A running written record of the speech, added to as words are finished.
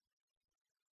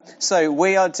So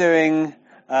we are doing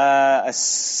a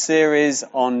series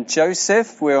on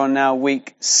Joseph. We're on now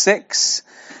week 6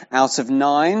 out of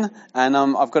 9, and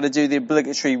I've got to do the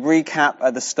obligatory recap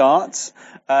at the start.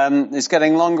 It's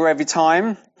getting longer every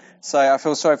time, so I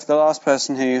feel sorry for the last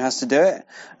person who has to do it.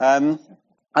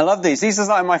 I love these. These are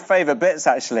like my favourite bits,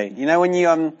 actually. You know, when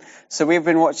you, so we've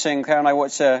been watching, Claire and I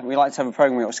watch, we like to have a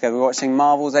program we watch together. We're watching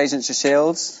Marvel's Agents of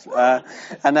S.H.I.E.L.D.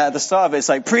 And at the start of it, it's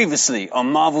like, previously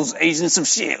on Marvel's Agents of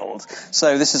S.H.I.E.L.D.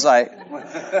 So this is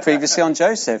like, previously on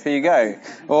Joseph, here you go.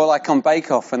 Or like on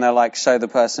Bake Off when they're like, show the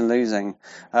person losing.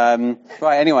 Right,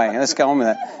 anyway, let's go on with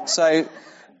it. So,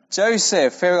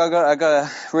 Joseph, here I got to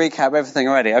recap everything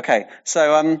already. Okay,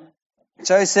 so,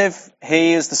 Joseph,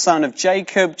 he is the son of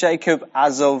Jacob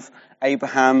as of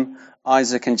Abraham,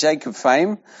 Isaac and Jacob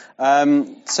fame.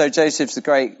 So Joseph's the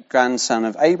great grandson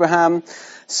of Abraham.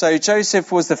 So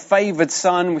Joseph was the favoured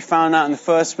son, we found out in the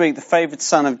first week, the favoured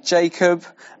son of Jacob.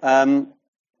 And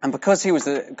because he was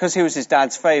his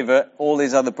dad's favourite, all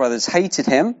his other brothers hated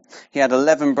him. He had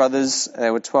 11 brothers,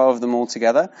 there were 12 of them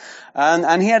altogether.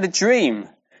 And he had a dream.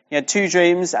 He had 2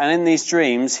 dreams, and in these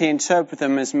dreams, he interpreted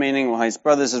them as meaning, well, his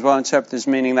brothers as well interpreted as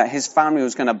meaning that his family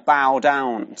was going to bow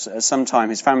down sometime.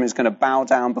 His family was going to bow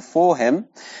down before him.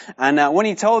 And when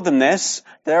he told them this,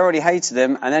 they already hated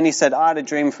him, and then he said, I had a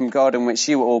dream from God in which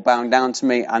you were all bowing down to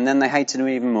me, and then they hated him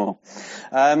even more.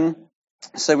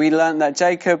 So we learned that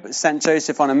Jacob sent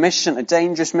Joseph on a mission, a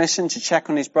dangerous mission, to check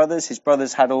on his brothers. His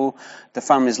brothers had all the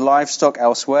family's livestock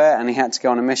elsewhere, and he had to go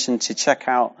on a mission to check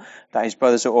out that his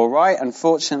brothers are all right.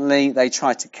 Unfortunately, they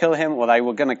tried to kill him, or they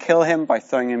were going to kill him by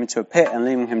throwing him into a pit and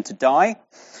leaving him to die,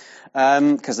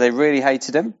 because they really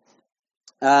hated him.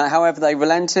 However, they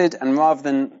relented, and rather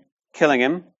than killing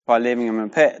him by leaving him in a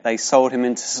pit, they sold him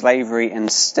into slavery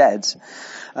instead.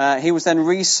 He was then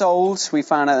resold. We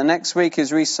found out the next week he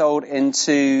was resold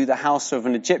into the house of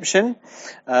an Egyptian,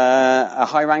 a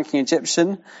high-ranking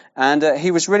Egyptian, and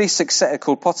he was really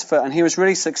called Potiphar, and he was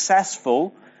really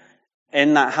successful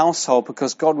in that household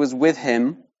because God was with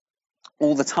him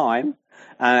all the time.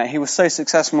 He was so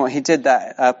successful in what he did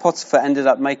that Potiphar ended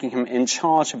up making him in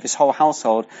charge of his whole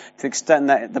household to the extent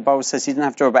that the Bible says he didn't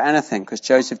have to worry about anything because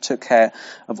Joseph took care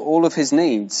of all of his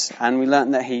needs. And we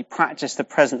learned that he practiced the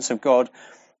presence of God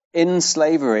in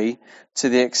slavery to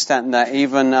the extent that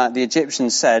even the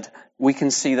Egyptians said, we can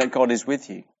see that God is with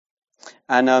you.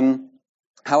 And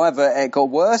however, it got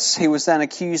worse. He was then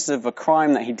accused of a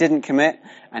crime that he didn't commit,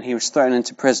 and he was thrown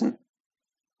into prison.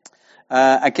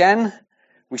 Again,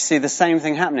 we see the same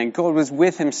thing happening. God was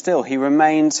with him still. He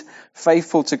remained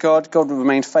faithful to God. God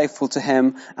remained faithful to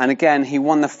him. And again, he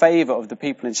won the favour of the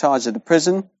people in charge of the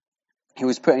prison. He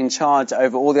was put in charge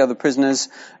over all the other prisoners,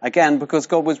 again, because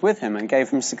God was with him and gave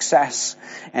him success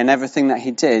in everything that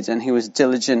he did. And he was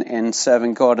diligent in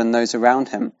serving God and those around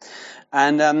him.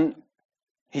 And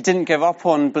he didn't give up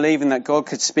on believing that God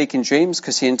could speak in dreams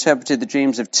because he interpreted the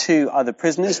dreams of 2 other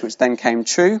prisoners, which then came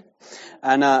true.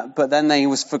 And but then he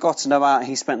was forgotten about.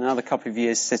 He spent another couple of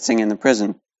years sitting in the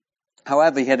prison.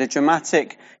 However, he had a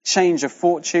dramatic change of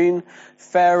fortune.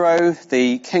 Pharaoh,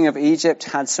 the king of Egypt,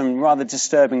 had some rather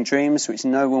disturbing dreams which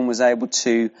no one was able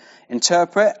to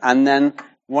interpret. And then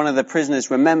one of the prisoners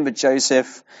remembered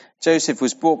Joseph. Joseph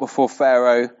was brought before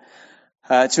Pharaoh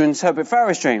to interpret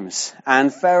Pharaoh's dreams.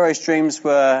 And Pharaoh's dreams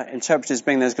were interpreted as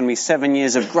being there's going to be 7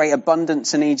 years of great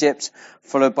abundance in Egypt,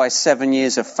 followed by 7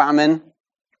 years of famine.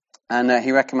 And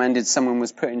he recommended someone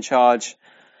was put in charge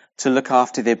to look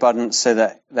after the abundance so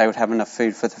that they would have enough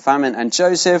food for the famine. And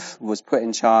Joseph was put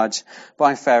in charge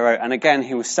by Pharaoh. And again,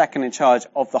 he was second in charge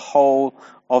of the whole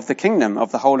of the kingdom,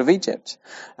 of the whole of Egypt,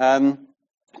 to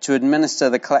administer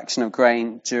the collection of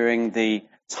grain during the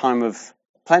time of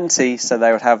plenty so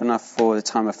they would have enough for the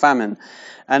time of famine.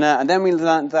 And then we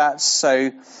learned that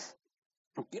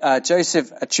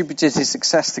Joseph attributed his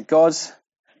success to God.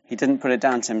 He didn't put it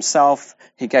down to himself.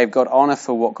 He gave God honor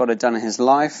for what God had done in his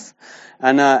life.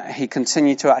 And he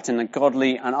continued to act in a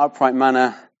godly and upright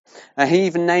manner. He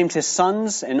even named his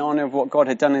sons in honor of what God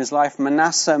had done in his life.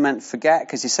 Manasseh meant forget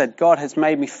because he said, God has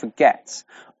made me forget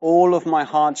all of my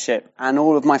hardship and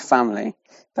all of my family.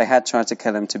 They had tried to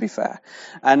kill him, to be fair.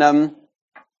 And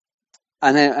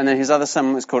then his other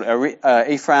son was called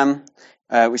Ephraim,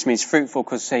 which means fruitful,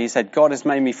 because he said, God has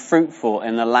made me fruitful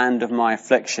in the land of my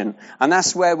affliction. And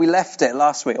that's where we left it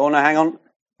last week. Oh no, hang on.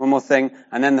 One more thing.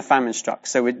 And then the famine struck.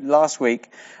 So last week,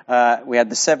 we had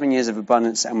the 7 years of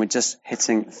abundance and we're just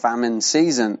hitting famine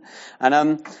season.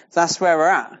 And that's where we're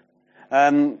at.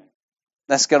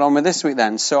 Let's get on with this week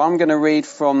then. So I'm going to read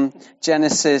from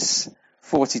Genesis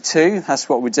 42. That's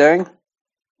what we're doing.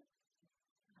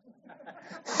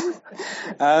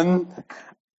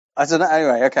 I don't know.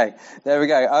 Anyway, okay. There we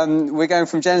go. We're going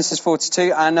from Genesis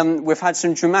 42, and we've had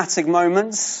some dramatic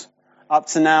moments up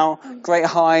to now. Great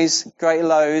highs, great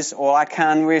lows, or I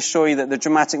can reassure you that the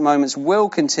dramatic moments will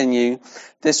continue.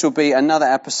 This will be another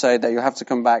episode that you'll have to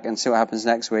come back and see what happens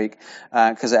next week,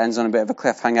 because it ends on a bit of a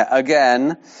cliffhanger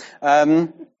again.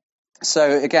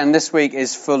 So again, this week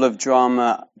is full of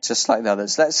drama, just like the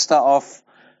others. Let's start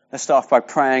off by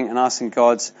praying and asking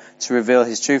God to reveal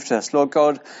His truth to us. Lord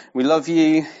God, we love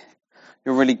you.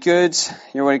 You're really good.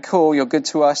 You're really cool. You're good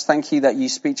to us. Thank you that you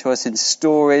speak to us in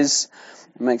stories.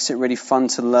 It makes it really fun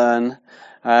to learn.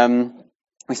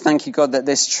 We thank you, God, that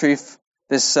this truth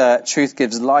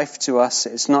gives life to us.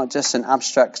 It's not just an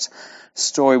abstract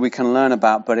story we can learn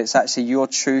about, but it's actually your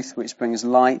truth which brings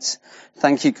light.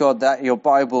 Thank you, God, that your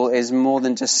Bible is more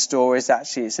than just stories.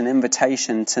 Actually, it's an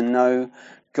invitation to know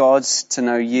God, to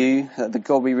know you, that the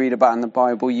God we read about in the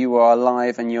Bible, you are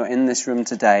alive and you're in this room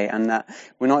today, and that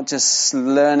we're not just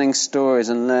learning stories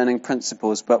and learning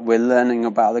principles, but we're learning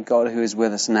about the God who is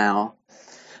with us now.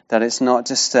 That it's not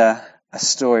just a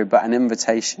story, but an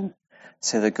invitation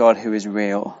to the God who is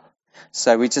real.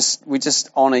 So we just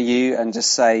honor you and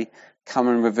just say, come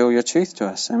and reveal your truth to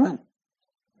us. Amen.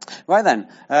 Right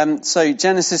then, so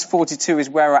Genesis 42 is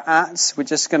where we're at. We're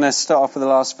just going to start off with the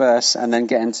last verse and then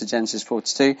get into Genesis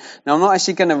 42. Now, I'm not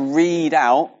actually going to read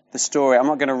out the story. I'm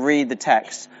not going to read the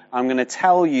text. I'm going to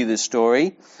tell you the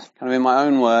story, kind of in my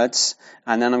own words,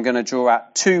 and then I'm going to draw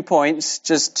out 2 points,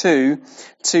 just two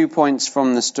points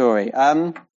from the story.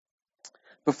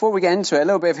 Before we get into it, a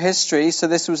little bit of history. So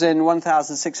this was in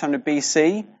 1600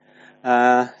 BC.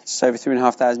 Just over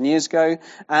 3,500 years ago,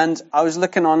 and I was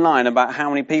looking online about how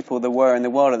many people there were in the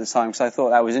world at the time, because I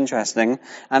thought that was interesting.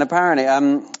 And apparently,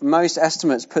 most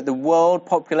estimates put the world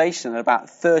population at about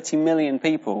 30 million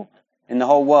people in the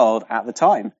whole world at the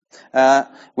time,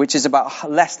 which is about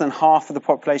less than half of the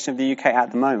population of the UK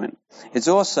at the moment. It's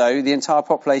also the entire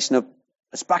population of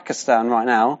Uzbekistan right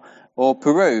now, or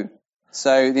Peru.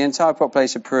 So the entire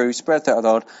population of Peru spread throughout the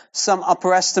world. Some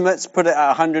upper estimates put it at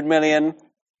 100 million.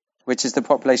 Which is the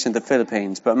population of the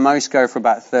Philippines, but most go for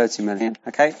about 30 million.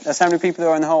 Okay, that's how many people there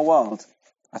are in the whole world.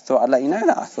 I thought I'd let you know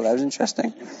that. I thought that was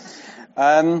interesting.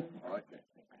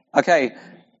 Okay,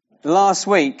 last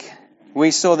week we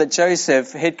saw that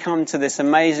Joseph had come to this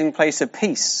amazing place of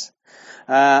peace.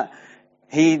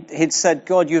 He'd said,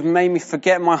 God, you've made me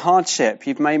forget my hardship.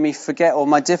 You've made me forget all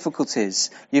my difficulties.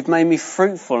 You've made me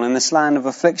fruitful in this land of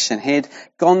affliction. He'd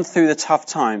gone through the tough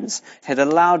times. He'd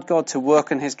allowed God to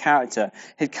work on his character.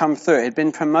 He'd come through it. He'd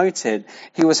been promoted.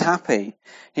 He was happy.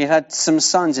 He had some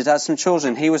sons. He'd had some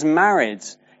children. He was married.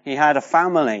 He had a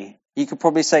family. You could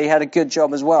probably say he had a good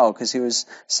job as well, because he was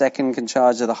second in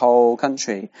charge of the whole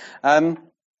country.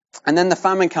 And then the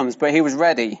famine comes, but he was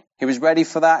ready. He was ready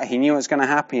for that. He knew it was going to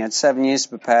happen. He had 7 years to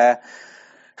prepare.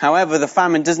 However, the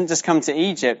famine doesn't just come to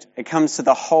Egypt. It comes to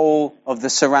the whole of the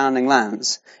surrounding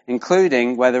lands,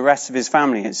 including where the rest of his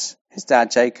family is, his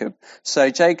dad Jacob. So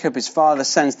Jacob, his father,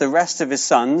 sends the rest of his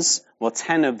sons, well,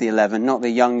 10 of the 11, not the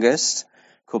youngest,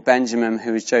 called Benjamin,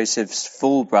 who is Joseph's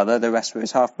full brother. The rest were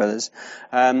his half-brothers.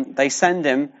 They send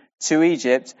him to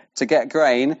Egypt to get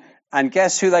grain. And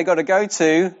guess who they got to go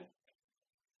to?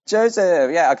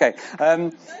 Joseph, yeah, okay.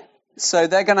 So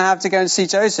they're going to have to go and see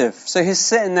Joseph. So he's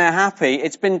sitting there happy.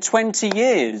 It's been 20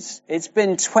 years. It's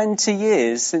been 20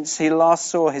 years since he last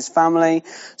saw his family,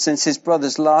 since his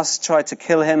brothers last tried to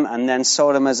kill him and then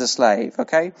sold him as a slave,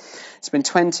 okay? It's been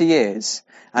 20 years.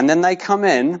 And then they come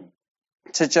in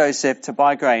to Joseph to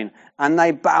buy grain, and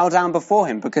they bow down before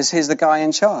him because he's the guy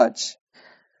in charge.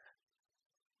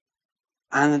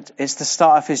 And it's the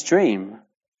start of his dream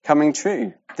coming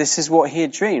true. This is what he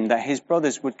had dreamed, that his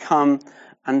brothers would come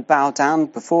and bow down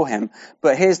before him.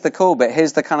 But here's the cool bit.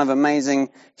 Here's the kind of amazing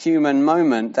human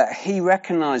moment, that he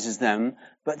recognizes them,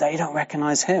 but they don't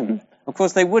recognize him. Of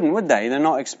course they wouldn't, would they? They're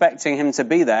not expecting him to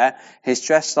be there. He's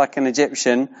dressed like an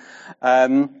Egyptian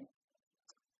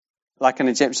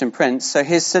prince. So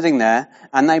he's sitting there,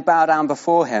 and they bow down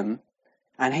before him,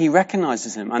 and he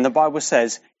recognizes him. And the Bible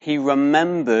says he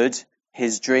remembered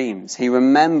his dreams. He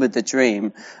remembered the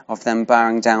dream of them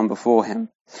bowing down before him.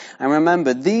 And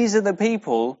remember, these are the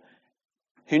people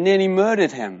who nearly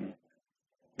murdered him.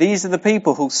 These are the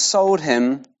people who sold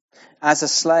him as a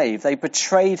slave. They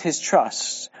betrayed his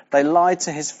trust. They lied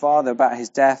to his father about his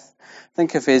death.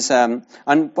 Think of his, and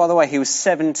by the way, he was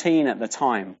 17 at the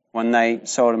time when they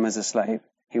sold him as a slave.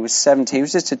 He was 17. He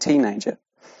was just a teenager.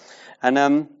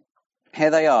 And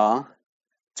here they are,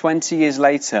 20 years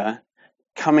later,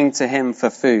 coming to him for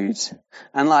food.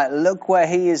 And look where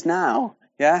he is now.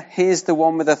 Yeah, he is the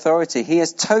one with authority. He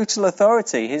has total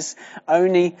authority.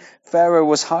 Only Pharaoh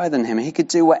was higher than him. He could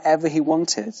do whatever he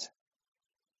wanted.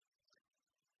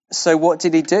 So what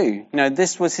did he do?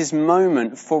 This was his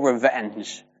moment for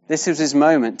revenge. This was his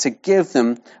moment to give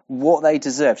them what they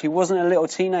deserved. He wasn't a little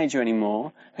teenager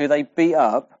anymore who they beat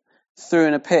up, threw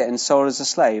in a pit and sold as a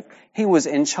slave. He was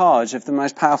in charge of the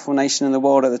most powerful nation in the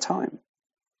world at the time.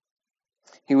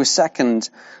 He was second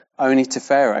only to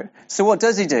Pharaoh. So what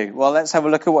does he do? Well, let's have a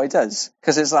look at what he does.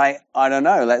 Because it's like, I don't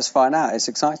know, let's find out. It's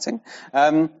exciting.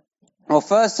 Well,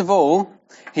 first of all,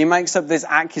 he makes up this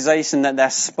accusation that they're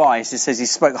spies. He says he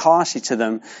spoke harshly to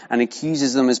them and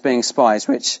accuses them as being spies,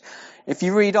 which, if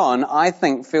you read on, I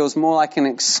think feels more like an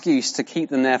excuse to keep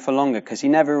them there for longer, because he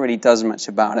never really does much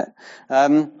about it.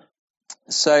 And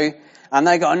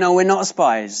they go, no, we're not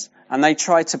spies. And they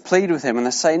try to plead with him, and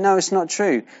they say, no, it's not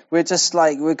true. We're just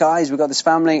we're guys, we've got this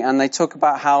family. And they talk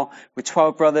about how we're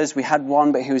 12 brothers. We had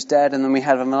one, but he was dead. And then we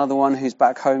had another one who's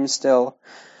back home still.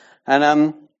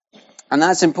 And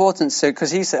that's important. So,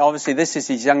 because he said, obviously, this is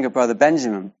his younger brother,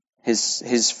 Benjamin,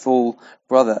 his full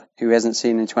brother, who he hasn't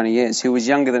seen in 20 years, who was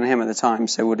younger than him at the time,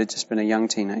 so would have just been a young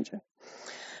teenager.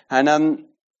 And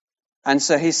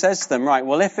so he says to them, right,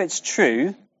 well, if it's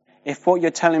true, if what you're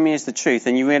telling me is the truth,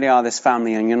 and you really are this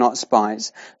family and you're not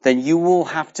spies, then you will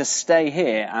have to stay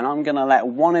here, and I'm going to let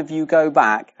one of you go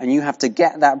back, and you have to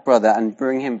get that brother and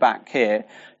bring him back here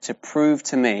to prove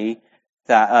to me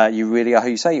that you really are who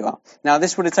you say you are. Now,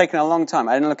 this would have taken a long time.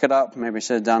 I didn't look it up. Maybe I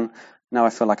should have done. Now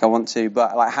I feel like I want to.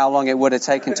 But how long it would have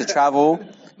taken to travel.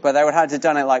 But they would have had to have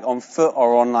done it on foot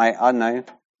or on I don't know,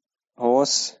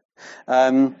 horse,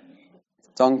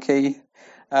 donkey.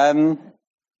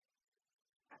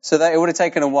 So that it would have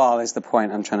taken a while is the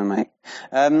point I'm trying to make.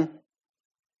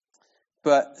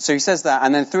 So he says that,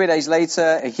 and then 3 days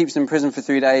later, he keeps them in prison for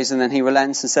 3 days, and then he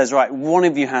relents and says, right, one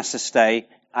of you has to stay,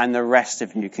 and the rest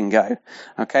of you can go.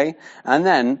 Okay? And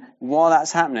then, while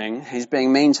that's happening, he's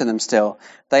being mean to them still,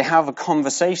 they have a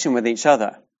conversation with each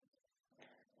other.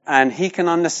 And he can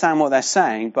understand what they're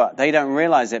saying, but they don't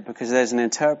realize it because there's an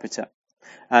interpreter.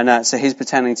 And so he's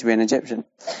pretending to be an Egyptian.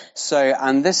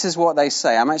 And this is what they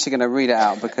say. I'm actually going to read it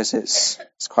out because it's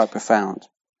quite profound.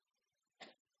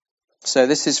 So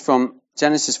this is from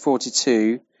Genesis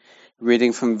 42,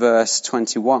 reading from verse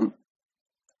 21.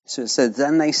 So it says,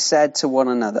 then they said to one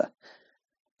another,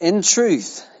 in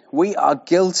truth, we are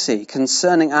guilty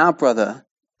concerning our brother.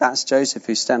 That's Joseph,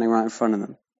 who's standing right in front of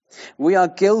them. We are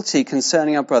guilty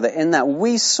concerning our brother in that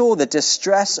we saw the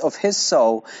distress of his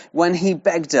soul when he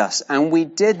begged us, and we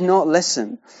did not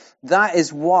listen. That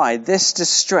is why this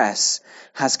distress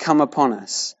has come upon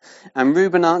us. And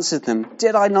Reuben answered them,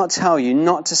 did I not tell you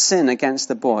not to sin against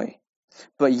the boy?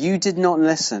 But you did not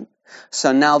listen.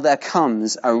 So now there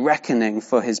comes a reckoning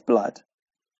for his blood.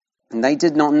 And they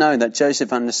did not know that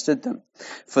Joseph understood them,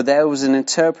 for there was an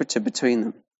interpreter between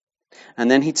them.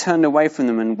 And then he turned away from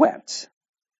them and wept.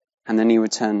 And then he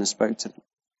returned and spoke to them.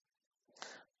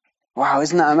 Wow,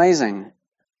 isn't that amazing?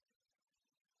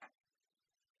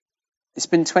 It's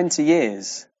been 20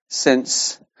 years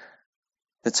since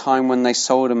the time when they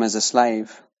sold him as a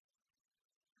slave.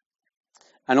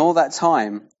 And all that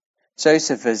time,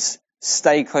 Joseph has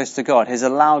stayed close to God. He's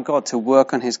allowed God to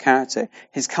work on his character.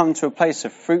 He's come to a place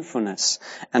of fruitfulness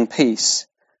and peace.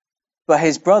 But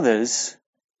his brothers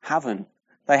haven't.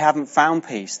 They haven't found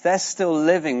peace. They're still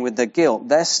living with the guilt.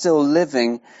 They're still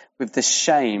living with the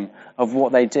shame of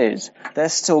what they did. They're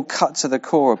still cut to the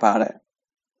core about it.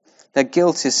 Their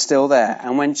guilt is still there.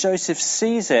 And when Joseph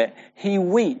sees it, he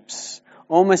weeps,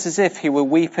 almost as if he were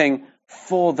weeping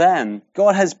for them.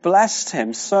 God has blessed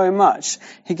him so much.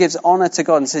 He gives honor to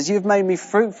God and says, you've made me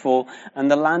fruitful in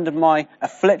the land of my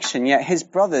affliction. Yet his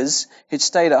brothers who'd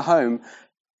stayed at home,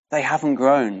 they haven't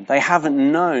grown. They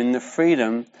haven't known the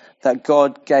freedom that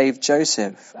God gave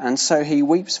Joseph. And so he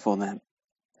weeps for them.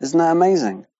 Isn't that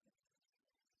amazing?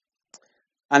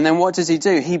 And then what does he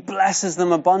do? He blesses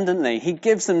them abundantly. He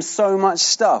gives them so much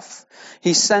stuff.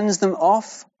 He sends them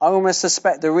off. I almost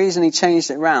suspect the reason he changed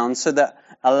it round so that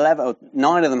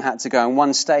 9 of them had to go and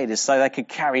 1 stayed is so they could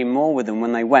carry more with them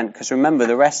when they went. Because remember,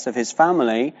 the rest of his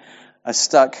family are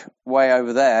stuck way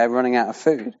over there running out of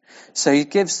food. So he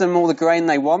gives them all the grain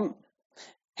they want.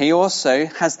 He also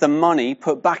has the money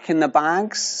put back in the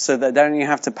bags so that they don't even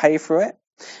have to pay for it.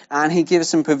 And he gives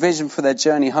them provision for their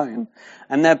journey home.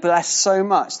 And they're blessed so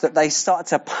much that they start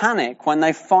to panic when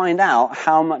they find out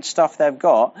how much stuff they've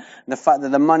got. And the fact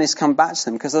that the money's come back to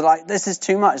them. Because they're like, this is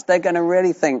too much. They're going to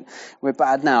really think we're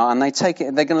bad now. And they take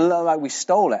it, they're going to look like we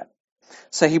stole it.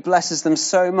 So he blesses them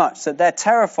so much that they're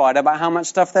terrified about how much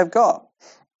stuff they've got.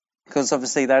 because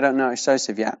obviously they don't know it's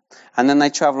Joseph yet. And then they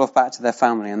travel off back to their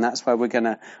family, and that's where we're going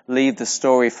to leave the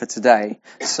story for today.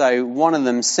 So one of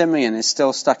them, Simeon, is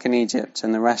still stuck in Egypt,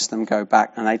 and the rest of them go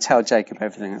back, and they tell Jacob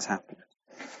everything that's happened.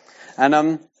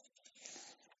 And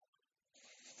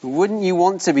wouldn't you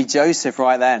want to be Joseph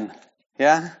right then?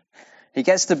 Yeah? He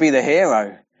gets to be the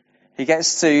hero. He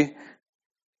gets to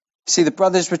see the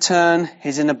brothers return.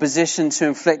 He's in a position to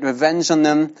inflict revenge on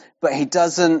them, but he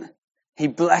doesn't. He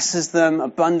blesses them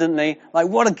abundantly. Like,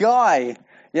 what a guy.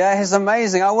 Yeah, he's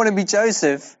amazing. I want to be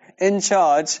Joseph in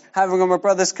charge, having all my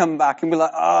brothers come back and be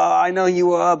like, oh, I know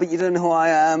you are, but you don't know who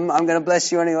I am. I'm going to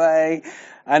bless you anyway.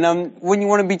 And when you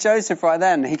want to be Joseph right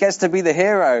then, he gets to be the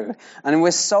hero. And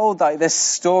we're sold like this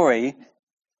story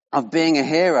of being a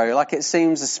hero. Like it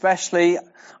seems especially,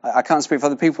 I can't speak for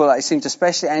other people, like it seems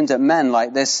especially aimed at men,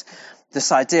 like this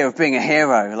idea of being a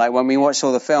hero, like when we watch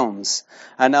all the films.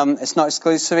 And it's not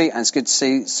exclusively, and it's good to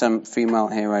see some female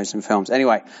heroes in films.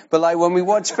 Anyway, but like when we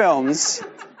watch films,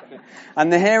 and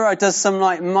the hero does some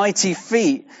like mighty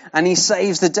feat, and he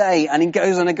saves the day, and he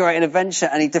goes on a great adventure,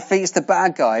 and he defeats the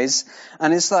bad guys,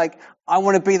 and it's like, I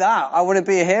want to be that. I want to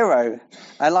be a hero.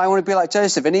 And I want to be like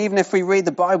Joseph. And even if we read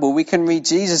the Bible, we can read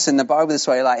Jesus in the Bible this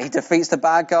way. Like, he defeats the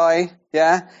bad guy.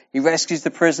 Yeah. He rescues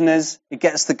the prisoners. He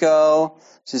gets the girl.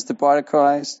 She's the bride of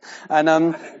Christ. And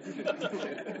I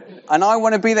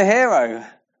want to be the hero.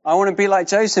 I want to be like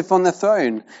Joseph on the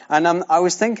throne. And I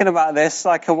was thinking about this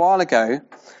like a while ago,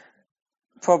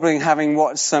 probably having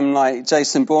watched some like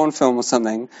Jason Bourne film or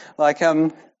something. Like,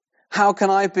 how can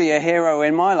I be a hero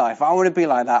in my life? I want to be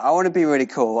like that. I want to be really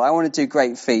cool. I want to do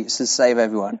great feats and save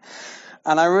everyone.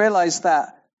 And I realized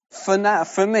that for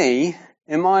me,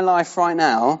 in my life right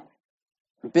now,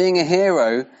 being a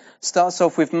hero starts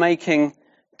off with making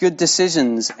good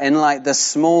decisions in like the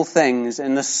small things,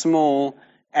 in the small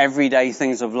everyday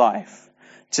things of life.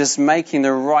 Just making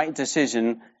the right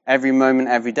decision every moment,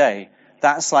 every day.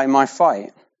 That's like my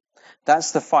fight.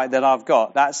 That's the fight that I've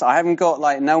got. I haven't got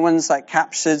like, no one's like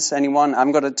captured anyone. I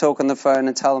haven't got to talk on the phone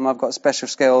and tell them I've got special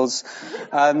skills.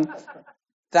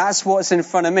 That's what's in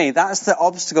front of me. That's the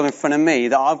obstacle in front of me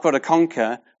that I've got to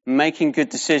conquer, making good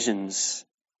decisions.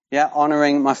 Yeah,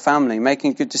 honoring my family,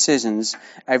 making good decisions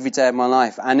every day of my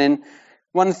life. And in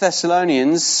 1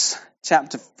 Thessalonians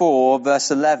chapter 4,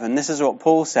 verse 11, this is what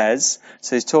Paul says.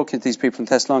 So he's talking to these people in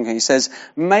Thessalonica. He says,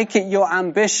 make it your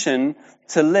ambition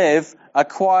to live a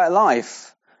quiet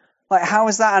life. Like, how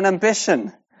is that an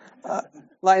ambition?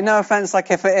 Like, no offense,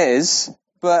 like if it is,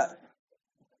 but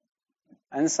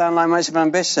it doesn't sound like much of an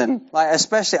ambition. Like,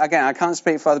 especially, again, I can't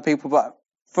speak for other people, but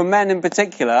for men in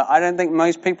particular, I don't think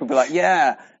most people would be like,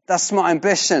 yeah, that's my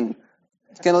ambition.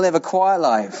 I'm going to live a quiet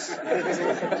life.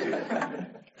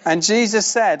 And Jesus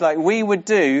said, like, we would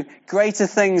do greater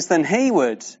things than he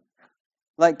would.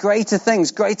 Like greater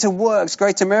things, greater works,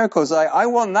 greater miracles. Like, I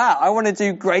want that. I want to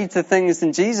do greater things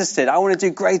than Jesus did. I want to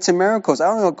do greater miracles. I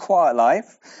want to live a quiet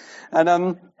life.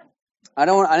 And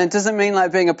and it doesn't mean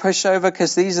like being a pushover,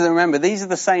 because these are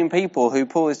the same people who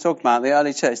Paul is talking about, the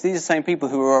early church. These are the same people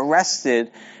who were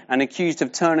arrested and accused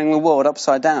of turning the world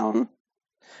upside down.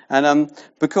 And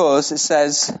because it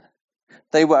says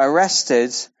they were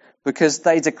arrested because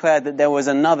they declared that there was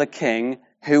another king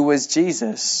who was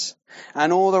Jesus.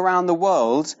 And all around the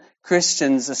world,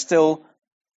 Christians are still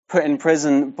put in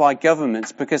prison by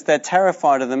governments because they're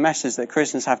terrified of the message that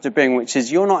Christians have to bring, which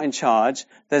is, you're not in charge,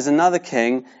 there's another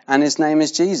king, and his name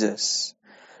is Jesus.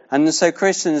 And so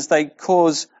Christians, they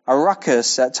cause a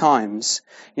ruckus at times.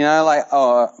 You know, like,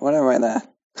 what did I write there?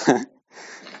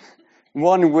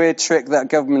 One weird trick that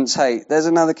governments hate. There's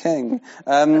another king.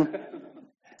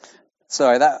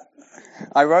 Sorry,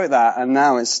 I wrote that, and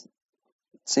now it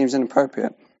seems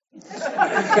inappropriate.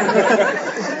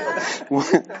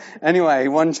 Anyway,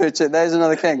 one church, there's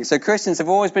another king. So Christians have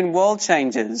always been world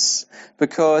changers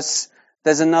because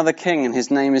there's another king and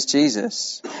his name is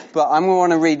Jesus. But I'm going to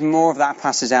want to read more of that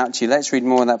passage out to you. Let's read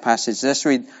more of that passage. Let's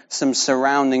read some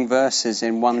surrounding verses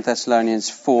in 1 Thessalonians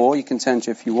 4. You can turn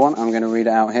to it if you want. I'm going to read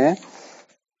it out here.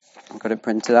 I've got it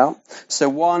printed out. So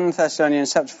 1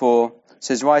 Thessalonians chapter 4.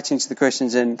 Says, writing to the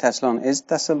Christians in Thessalonica, is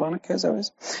Thessalonica, is that what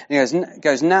it is? He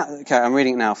goes, now, okay, I'm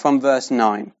reading it now, from verse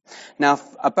 9. Now,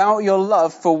 about your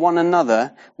love for one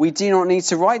another, we do not need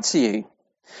to write to you,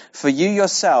 for you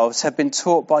yourselves have been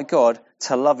taught by God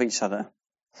to love each other.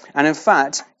 And in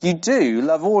fact, you do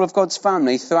love all of God's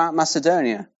family throughout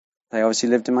Macedonia. They obviously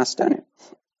lived in Macedonia.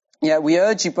 Yet we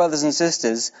urge you, brothers and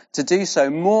sisters, to do so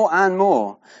more and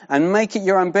more, and make it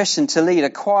your ambition to lead a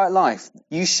quiet life.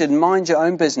 You should mind your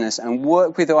own business and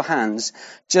work with your hands,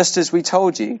 just as we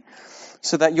told you,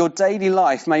 so that your daily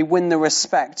life may win the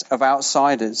respect of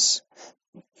outsiders.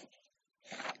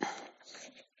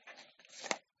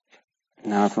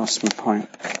 No, I've lost my point.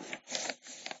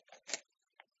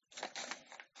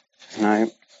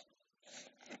 No.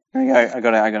 There we go. I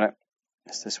got it.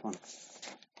 It's this one.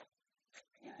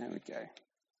 There we go.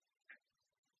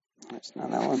 It's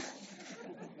not that one.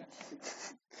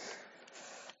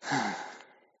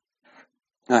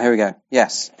 Oh, here we go.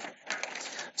 Yes.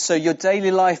 So your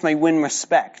daily life may win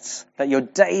respect. That your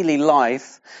daily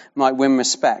life might win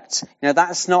respect. You know,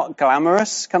 that's not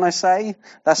glamorous, can I say?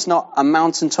 That's not a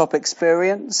mountaintop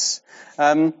experience.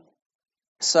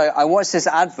 So I watched this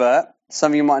advert.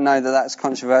 Some of you might know that that's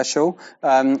controversial.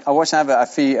 I watched an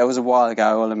advert it was a while ago,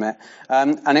 I will admit.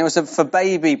 And it was for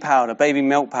baby powder, baby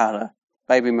milk powder.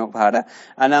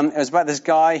 And it was about this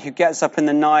guy who gets up in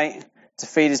the night to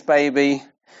feed his baby.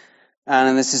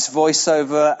 And there's this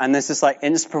voiceover, and there's this like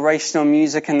inspirational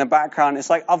music in the background.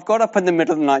 It's like, I've got up in the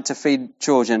middle of the night to feed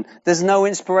children. There's no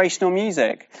inspirational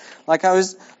music.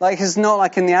 It's not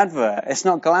like in the advert. It's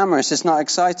not glamorous. It's not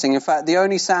exciting. In fact, the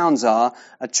only sounds are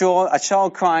a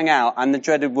child crying out and the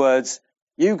dreaded words,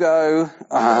 you go,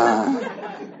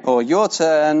 or your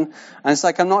turn. And it's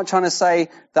like, I'm not trying to say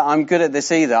that I'm good at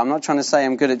this either. I'm not trying to say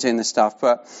I'm good at doing this stuff,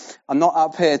 but I'm not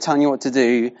up here telling you what to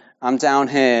do. I'm down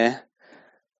here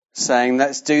saying,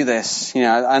 let's do this, you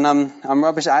know, and I'm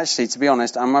rubbish, actually, to be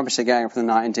honest, I'm rubbish at getting up in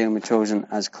the night and dealing with children,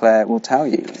 as Claire will tell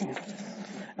you.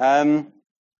 But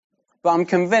I'm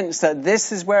convinced that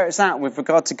this is where it's at with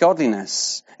regard to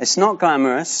godliness. It's not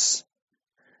glamorous.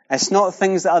 It's not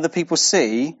things that other people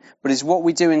see, but it's what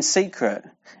we do in secret.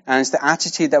 And it's the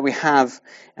attitude that we have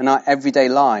in our everyday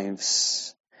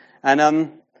lives.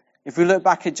 And if we look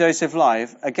back at Joseph's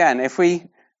life, again,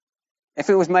 if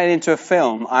it was made into a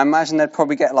film, I imagine they'd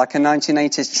probably get like a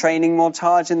 1980s training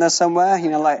montage in there somewhere, you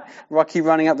know, like Rocky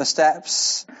running up the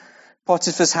steps.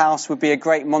 Potiphar's house would be a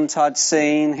great montage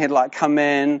scene. He'd like come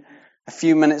in, a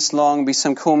few minutes long, be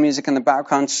some cool music in the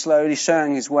background, slowly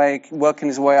showing his way, working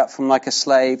his way up from like a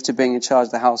slave to being in charge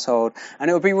of the household.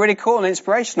 And it would be really cool and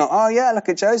inspirational. Oh yeah, look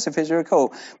at Joseph, he's really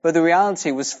cool. But the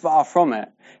reality was far from it.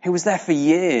 He was there for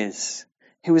years.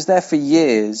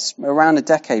 Around a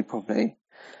decade probably.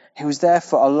 He was there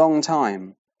for a long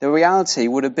time. The reality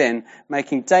would have been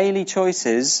making daily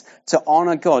choices to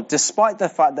honor God, despite the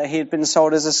fact that he had been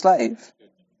sold as a slave.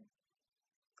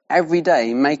 Every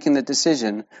day making the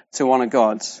decision to honor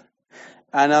God.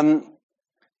 And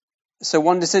so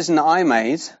one decision that I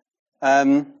made,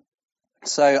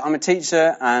 so I'm a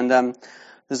teacher and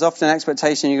there's often an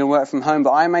expectation you can work from home,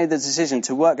 but I made the decision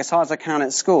to work as hard as I can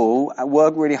at school,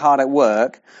 work really hard at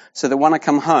work, so that when I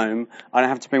come home, I don't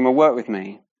have to bring my work with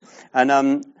me. And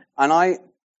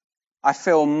I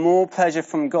feel more pleasure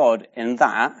from God in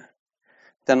that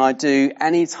than I do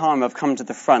any time I've come to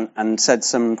the front and said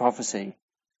some prophecy.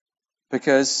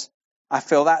 Because I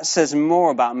feel that says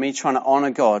more about me trying to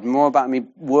honor God, more about me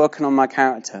working on my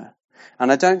character.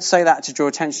 And I don't say that to draw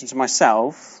attention to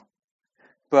myself,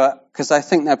 but because I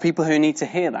think there are people who need to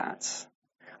hear that.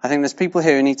 I think there's people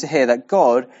here who need to hear that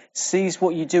God sees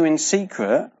what you do in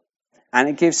secret and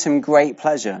it gives him great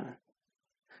pleasure.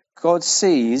 God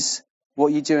sees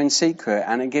what you do in secret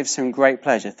and it gives him great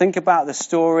pleasure. Think about the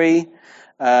story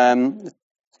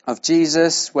of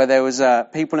Jesus where there was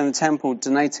people in the temple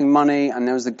donating money and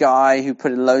there was the guy who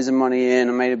put loads of money in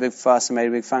and made a big fuss and made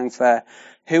a big fanfare.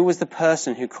 Who was the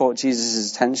person who caught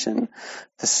Jesus' attention?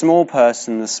 The small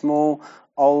person, the small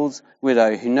old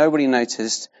widow who nobody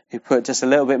noticed, who put just a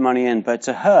little bit of money in. But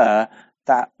to her,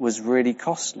 that was really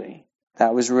costly.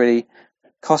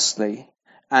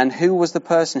 And who was the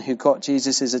person who got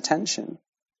Jesus' attention?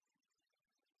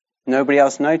 Nobody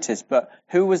else noticed, but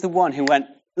who was the one who went,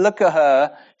 look at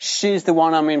her, she's the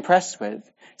one I'm impressed with.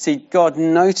 See, God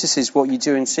notices what you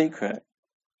do in secret.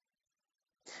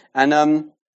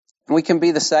 And we can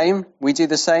be the same, we do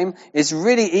the same. It's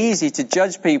really easy to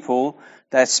judge people,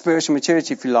 their spiritual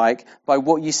maturity if you like, by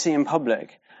what you see in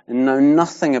public and know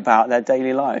nothing about their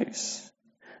daily lives.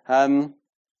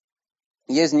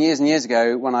 Years and years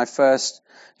ago, when I first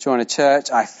joined a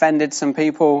church, I offended some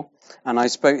people, and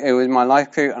it was my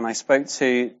life group, and I spoke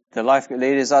to the life group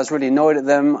leaders. I was really annoyed at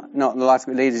them, not the life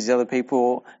group leaders, the other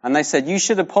people, and they said, you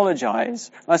should apologize.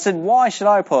 And I said, why should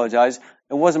I apologize?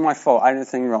 It wasn't my fault, I did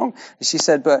nothing wrong. And she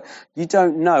said, but you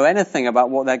don't know anything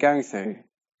about what they're going through.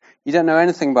 You don't know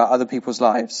anything about other people's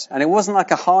lives. And it wasn't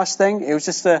like a harsh thing, it was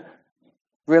just a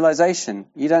realization.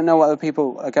 You don't know what other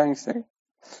people are going through.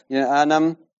 You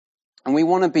know, and we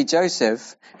want to be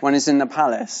Joseph when he's in the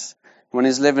palace, when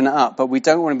he's living it up, but we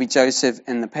don't want to be Joseph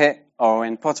in the pit or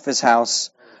in Potiphar's house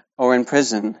or in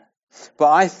prison. But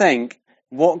I think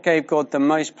what gave God the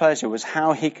most pleasure was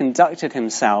how he conducted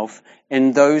himself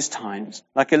in those times.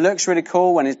 Like, it looks really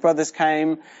cool when his brothers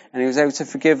came and he was able to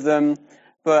forgive them,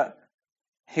 but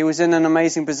he was in an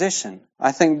amazing position.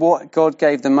 I think what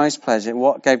gave God the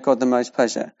most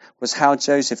pleasure was how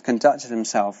Joseph conducted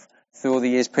himself through all the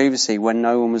years previously when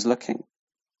no one was looking.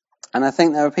 And I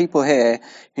think there are people here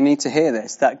who need to hear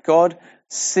this, that God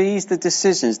sees the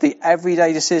decisions, the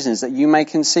everyday decisions that you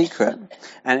make in secret,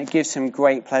 and it gives him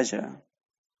great pleasure.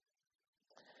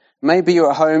 Maybe you're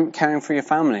at home caring for your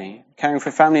family, caring for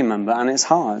a family member, and it's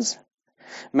hard.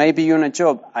 Maybe you're in a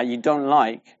job that you don't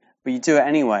like, but you do it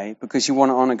anyway because you want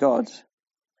to honor God.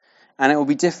 And it will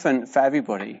be different for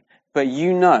everybody. But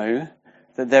you know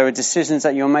that there are decisions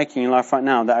that you're making in your life right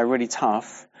now that are really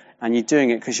tough, and you're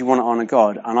doing it because you want to honor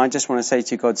God. And I just want to say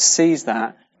to you, God sees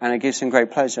that, and it gives him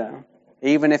great pleasure,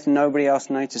 even if nobody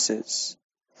else notices.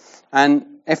 And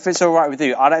if it's all right with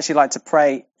you, I'd actually like to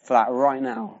pray for that right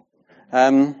now.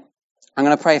 I'm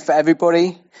going to pray for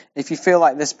everybody. If you feel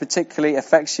like this particularly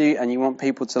affects you and you want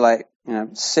people to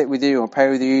sit with you or pray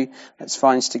with you, that's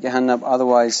fine. Stick your hand up.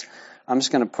 Otherwise, I'm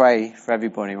just going to pray for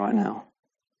everybody right now.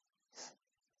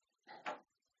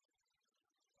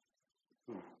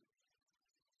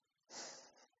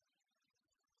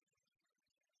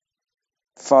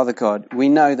 Father God, we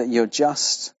know that you're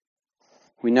just.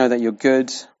 We know that you're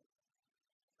good.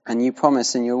 And you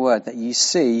promise in your word that you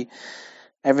see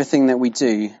everything that we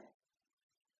do.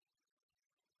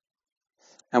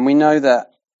 And we know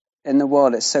that in the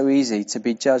world it's so easy to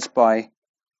be judged by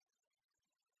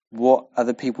what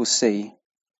other people see.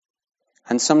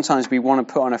 And sometimes we want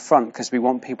to put on a front because we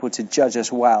want people to judge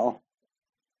us well.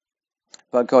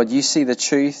 But God, you see the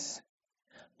truth.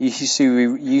 You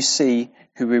see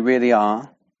who we really are.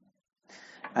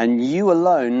 And you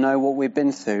alone know what we've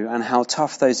been through and how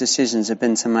tough those decisions have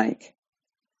been to make.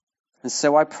 And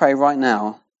so I pray right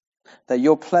now that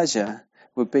your pleasure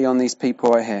would be on these people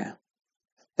right here.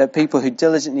 That people who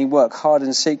diligently work hard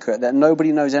in secret, that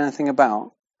nobody knows anything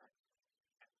about,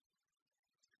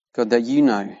 God, that you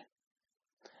know.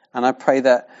 And I pray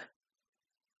that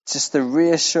just the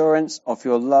reassurance of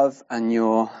your love and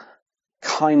your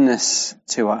kindness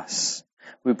to us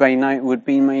would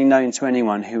be made known to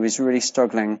anyone who is really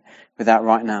struggling with that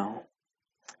right now.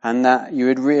 And that you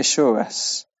would reassure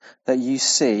us that you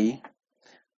see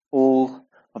all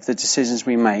of the decisions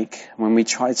we make when we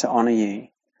try to honor you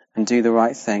and do the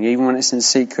right thing, even when it's in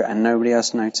secret and nobody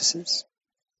else notices.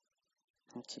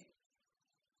 Thank you.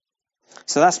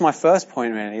 So that's my first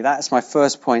point, really. That's my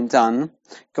first point done.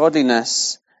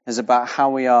 Godliness is about how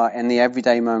we are in the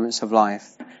everyday moments of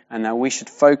life, and that we should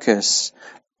focus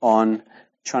on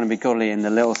trying to be godly in the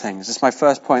little things. That's my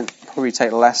first point. Probably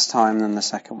take less time than the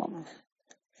second one.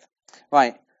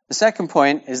 Right. The second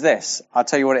point is this. I'll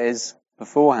tell you what it is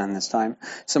beforehand this time.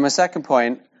 So my second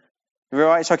point, you all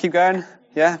right? Shall I keep going?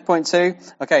 Yeah, point 2.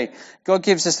 Okay, God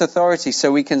gives us authority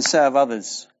so we can serve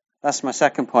others. That's my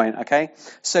second point, okay?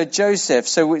 So Joseph,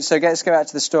 so let's go back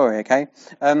to the story, okay?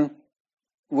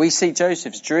 We see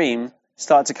Joseph's dream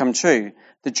start to come true.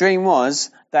 The dream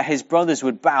was that his brothers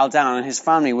would bow down and his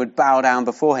family would bow down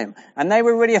before him. And they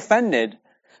were really offended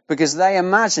because they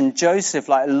imagined Joseph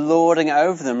lording it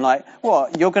over them. Like,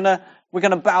 what? We're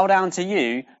going to bow down to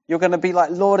you. You're going to be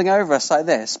lording over us like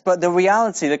this. But the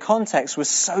reality, the context was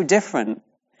so different.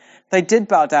 They did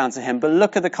bow down to him, but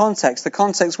look at the context. The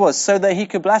context was so that he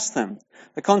could bless them.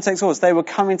 The context was they were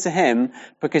coming to him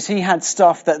because he had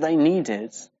stuff that they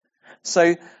needed.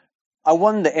 So I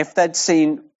wonder if they'd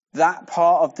seen that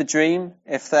part of the dream,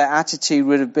 if their attitude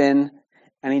would have been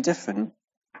any different.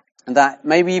 And that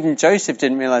maybe even Joseph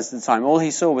didn't realize at the time. All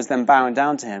he saw was them bowing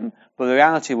down to him. But the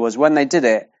reality was when they did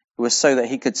it, it was so that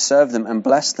he could serve them and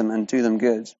bless them and do them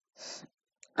good.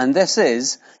 And this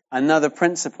is another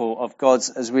principle of God's,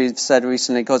 as we've said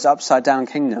recently, God's upside down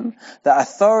kingdom. That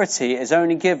authority is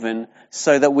only given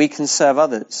so that we can serve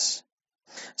others.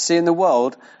 See, in the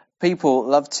world,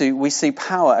 we see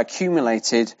power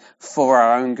accumulated for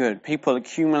our own good. People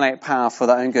accumulate power for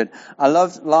their own good. I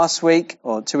loved last week,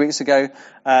 or 2 weeks ago,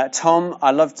 Tom,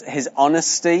 I loved his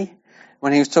honesty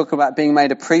when he was talking about being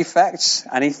made a prefect,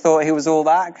 and he thought he was all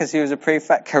that because he was a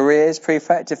prefect, careers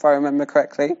prefect, if I remember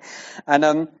correctly.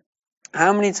 And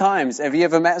how many times have you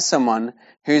ever met someone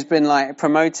who's been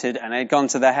promoted and they'd gone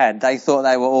to their head? They thought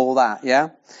they were all that, yeah?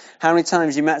 How many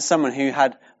times you met someone who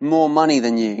had more money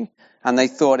than you and they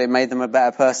thought it made them a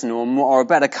better person or a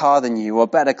better car than you or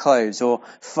better clothes or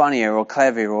funnier or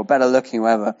cleverer or better looking,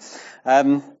 whatever?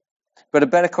 But a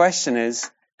better question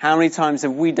is, how many times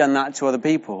have we done that to other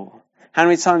people? How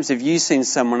many times have you seen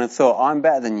someone and thought, I'm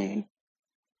better than you?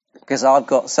 because I've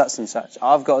got such and such.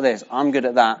 I've got this. I'm good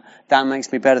at that. That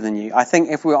makes me better than you. I think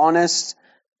if we're honest,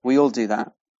 we all do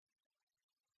that.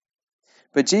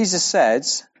 But Jesus said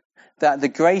that the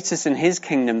greatest in his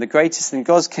kingdom, the greatest in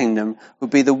God's kingdom, would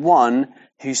be the one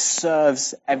who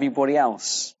serves everybody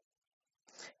else.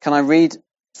 Can I read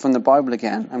from the Bible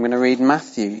again? I'm going to read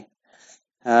Matthew,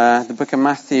 the book of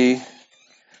Matthew,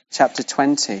 chapter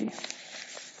 20.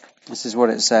 This is what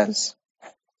it says.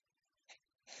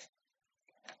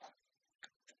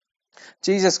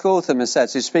 Jesus called them and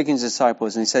said, so he's speaking to his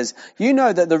disciples, and he says, "You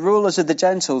know that the rulers of the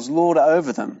Gentiles lord it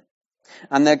over them,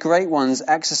 and their great ones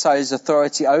exercise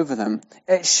authority over them.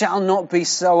 It shall not be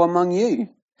so among you.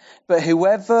 But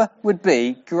whoever would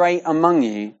be great among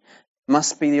you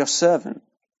must be your servant.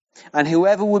 And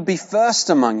whoever would be first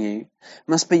among you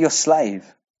must be your slave.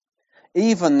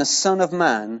 Even the Son of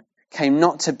Man came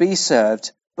not to be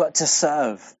served, but to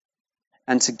serve,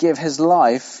 and to give his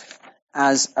life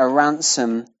as a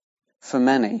ransom for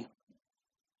many."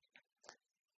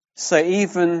 So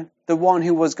even the one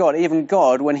who was God, even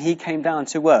God, when he came down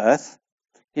to earth,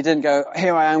 he didn't go,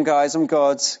 "Here I am, guys, I'm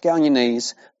God, get on your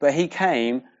knees." But he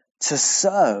came to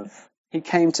serve. He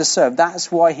came to serve.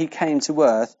 That's why he came to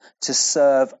earth, to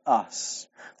serve us.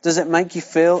 Does it make you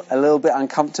feel a little bit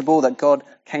uncomfortable that God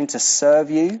came to serve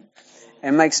you?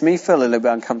 It makes me feel a little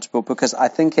bit uncomfortable because I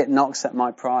think it knocks at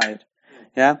my pride.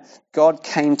 Yeah? God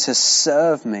came to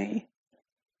serve me.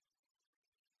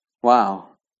 Wow.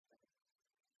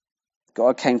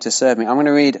 God came to serve me. I'm going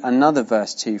to read another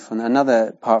verse too from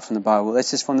another part from the Bible.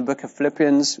 This is from the book of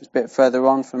Philippians, it's a bit further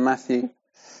on from Matthew,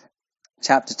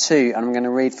 chapter 2, and I'm going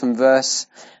to read from verse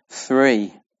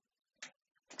 3.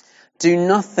 "Do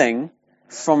nothing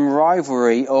from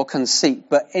rivalry or conceit,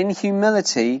 but in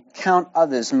humility count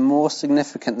others more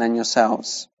significant than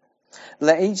yourselves.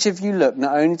 Let each of you look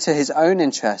not only to his own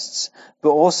interests,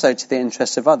 but also to the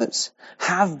interests of others.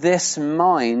 Have this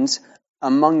mind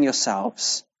among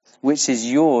yourselves, which is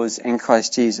yours in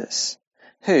Christ Jesus,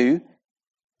 who,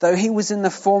 though he was in the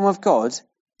form of God,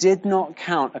 did not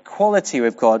count equality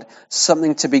with God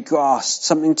something to be grasped,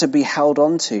 something to be held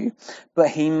on to, but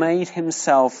he made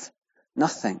himself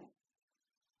nothing,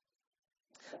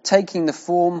 taking the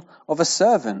form of a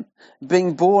servant,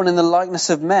 being born in the likeness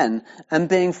of men, and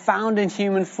being found in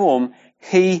human form,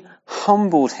 he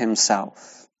humbled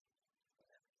himself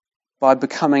by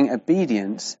becoming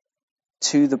obedient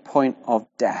to the point of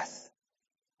death,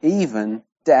 even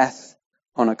death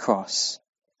on a cross.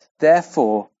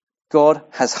 Therefore, God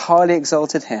has highly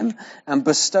exalted him and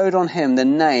bestowed on him the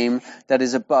name that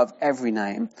is above every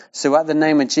name. So at the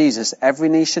name of Jesus, every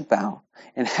knee should bow,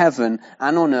 in heaven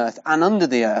and on earth and under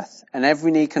the earth, and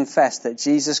every knee confess that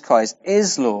Jesus Christ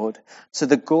is Lord, to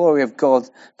the glory of God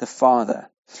the Father."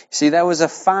 See, there was a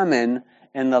famine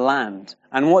in the land.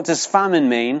 And what does famine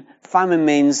mean? Famine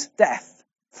means death.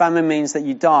 Famine means that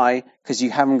you die because you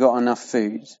haven't got enough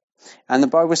food. And the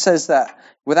Bible says that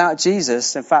without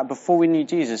Jesus, in fact, before we knew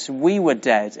Jesus, we were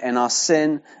dead in our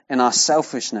sin, in our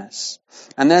selfishness.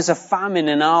 And there's a famine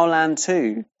in our land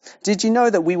too. Did you know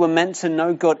that we were meant to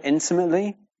know God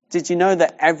intimately? Did you know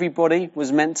that everybody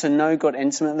was meant to know God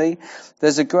intimately?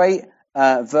 There's a great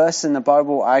verse in the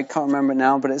Bible, I can't remember it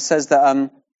now, but it says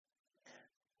that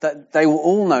they will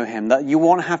all know him, that you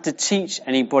won't have to teach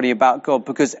anybody about God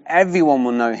because everyone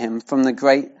will know him, from the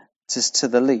greatest to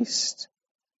the least.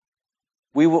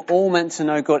 We were all meant to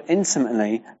know God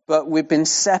intimately, but we've been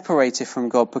separated from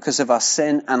God because of our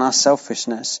sin and our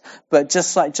selfishness. But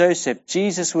just like Joseph,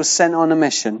 Jesus was sent on a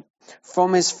mission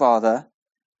from his Father.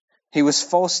 He was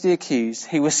falsely accused.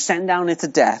 He was sent down into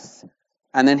death.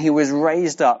 And then he was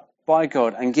raised up by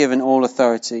God and given all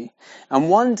authority. And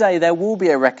one day there will be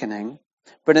a reckoning.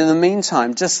 But in the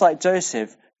meantime, just like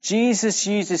Joseph, Jesus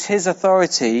uses his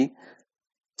authority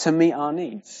to meet our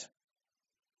needs.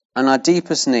 And our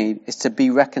deepest need is to be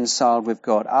reconciled with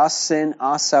God. Our sin,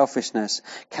 our selfishness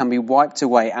can be wiped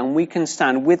away, and we can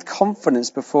stand with confidence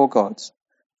before God.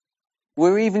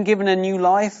 We're even given a new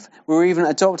life. We're even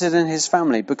adopted in his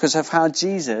family because of how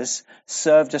Jesus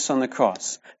served us on the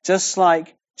cross. Just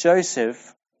like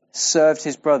Joseph served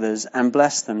his brothers and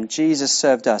blessed them, Jesus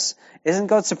served us. Isn't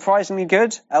God surprisingly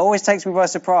good? It always takes me by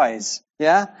surprise.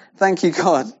 Yeah? Thank you,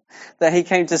 God, that he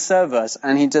came to serve us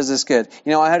and he does us good.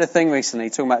 You know, I heard a thing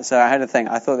recently talking about, so I heard a thing.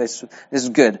 I thought this was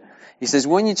good. He says,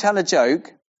 when you tell a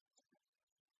joke,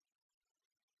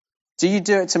 do you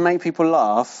do it to make people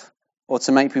laugh or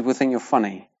to make people think you're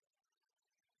funny?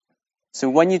 So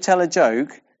when you tell a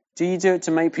joke, do you do it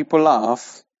to make people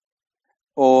laugh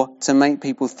or to make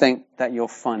people think that you're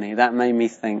funny? That made me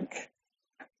think.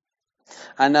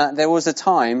 And there was a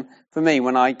time for me,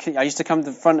 when I used to come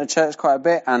to the front of church quite a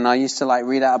bit, and I used to like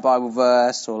read out a Bible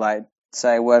verse or like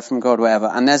say a word from God, whatever.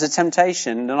 And there's a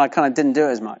temptation, and I kind of didn't do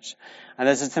it as much. And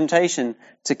there's a temptation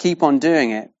to keep on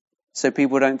doing it, so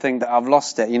people don't think that I've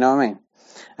lost it. You know what I mean?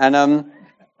 And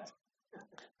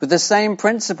but the same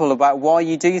principle about why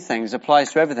you do things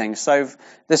applies to everything. So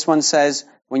this one says,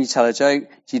 when you tell a joke,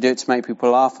 do you do it to make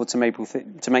people laugh or to make people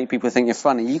think you're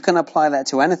funny? You can apply that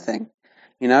to anything.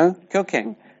 You know,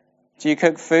 cooking. Do you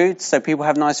cook food so people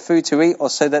have nice food to eat,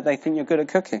 or so that they think you're good at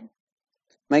cooking?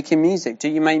 Making music. Do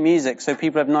you make music so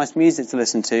people have nice music to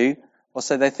listen to, or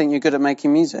so they think you're good at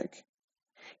making music?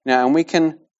 You know, and we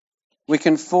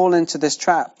can fall into this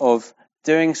trap of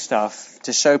doing stuff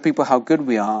to show people how good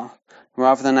we are,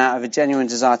 rather than out of a genuine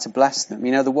desire to bless them.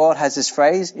 You know, the world has this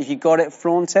phrase, if you got it,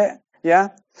 flaunt it. Yeah?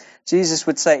 Jesus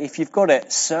would say, if you've got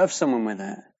it, serve someone with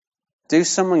it. Do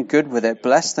someone good with it.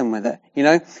 Bless them with it. You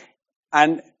know?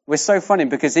 And we're so funny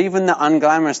because even the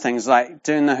unglamorous things like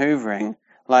doing the hoovering,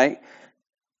 like,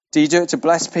 do you do it to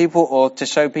bless people or to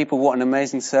show people what an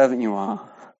amazing servant you are?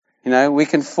 You know, we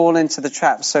can fall into the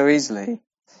trap so easily.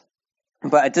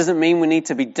 But it doesn't mean we need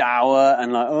to be dour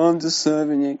and like, oh, I'm just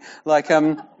serving you. Like,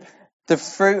 the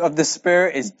fruit of the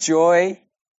Spirit is joy.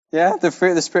 Yeah, the fruit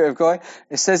of the Spirit of joy.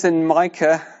 It says in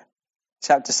Micah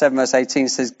chapter 7 verse 18, it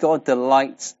says, God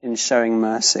delights in showing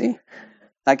mercy.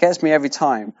 That gets me every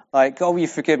time. Like, God, will you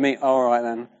forgive me? All right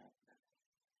then.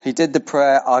 He did the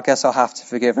prayer, I guess I'll have to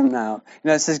forgive him now. You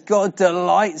know, it says God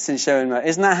delights in showing mercy.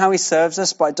 Isn't that how he serves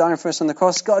us, by dying for us on the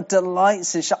cross? God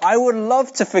delights in I would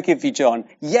love to forgive you, John.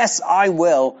 Yes, I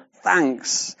will.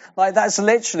 Thanks. Like, that's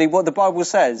literally what the Bible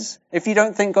says. If you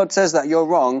don't think God says that, you're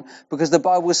wrong, because the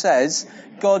Bible says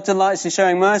God delights in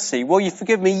showing mercy. Will you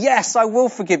forgive me? Yes, I will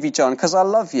forgive you, John, because I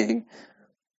love you.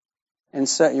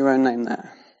 Insert your own name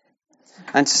there.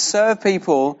 And to serve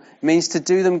people means to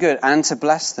do them good and to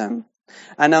bless them.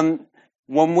 And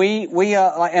when we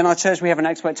are, like in our church, we have an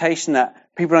expectation that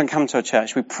people don't come to our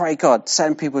church. We pray, God,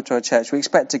 send people to our church. We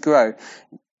expect to grow.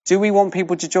 Do we want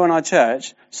people to join our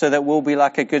church so that we'll be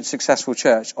like a good, successful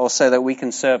church, or so that we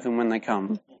can serve them when they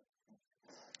come?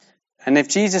 And if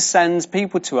Jesus sends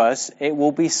people to us, it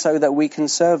will be so that we can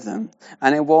serve them.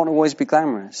 And it won't always be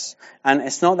glamorous. And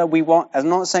it's not that I'm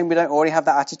not saying we don't already have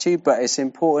that attitude, but it's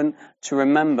important to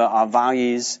remember our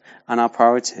values and our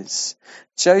priorities.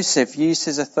 Joseph used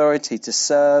his authority to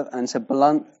serve and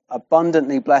to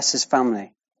abundantly bless his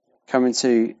family. Coming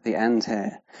to the end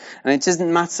here. And it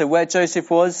doesn't matter where Joseph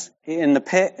was, in the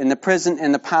pit, in the prison,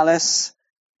 in the palace,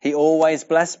 he always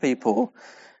blessed people.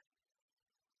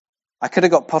 I could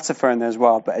have got Potiphar in there as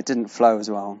well, but it didn't flow as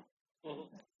well.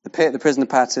 The pit, the prison, the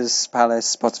palace,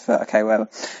 Potiphar, okay, whatever.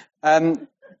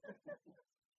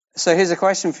 So here's a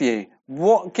question for you.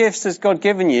 What gifts has God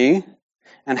given you,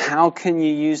 and how can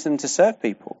you use them to serve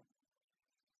people?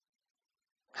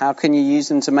 How can you use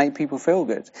them to make people feel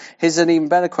good? Here's an even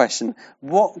better question.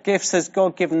 What gifts has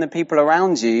God given the people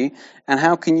around you, and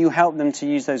how can you help them to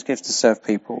use those gifts to serve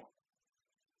people?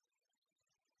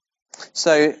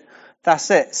 So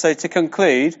that's it. So to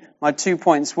conclude, my 2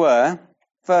 points were,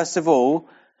 first of all,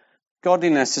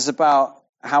 godliness is about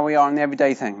how we are in the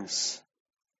everyday things.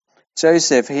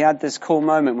 Joseph, he had this cool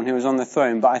moment when he was on the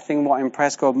throne, but I think what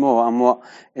impressed God more and what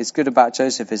is good about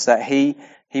Joseph is that he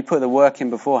put the work in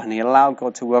beforehand. He allowed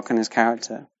God to work on his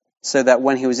character so that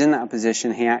when he was in that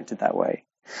position, he acted that way.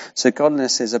 So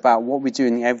godliness is about what we do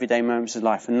in the everyday moments of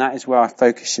life, and that is where our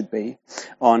focus should be,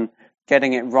 on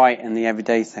getting it right in the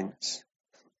everyday things.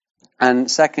 And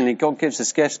secondly, God gives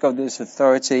us gifts, God gives us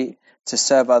authority to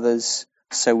serve others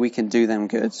so we can do them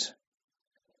good.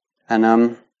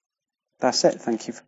 And that's it. Thank you.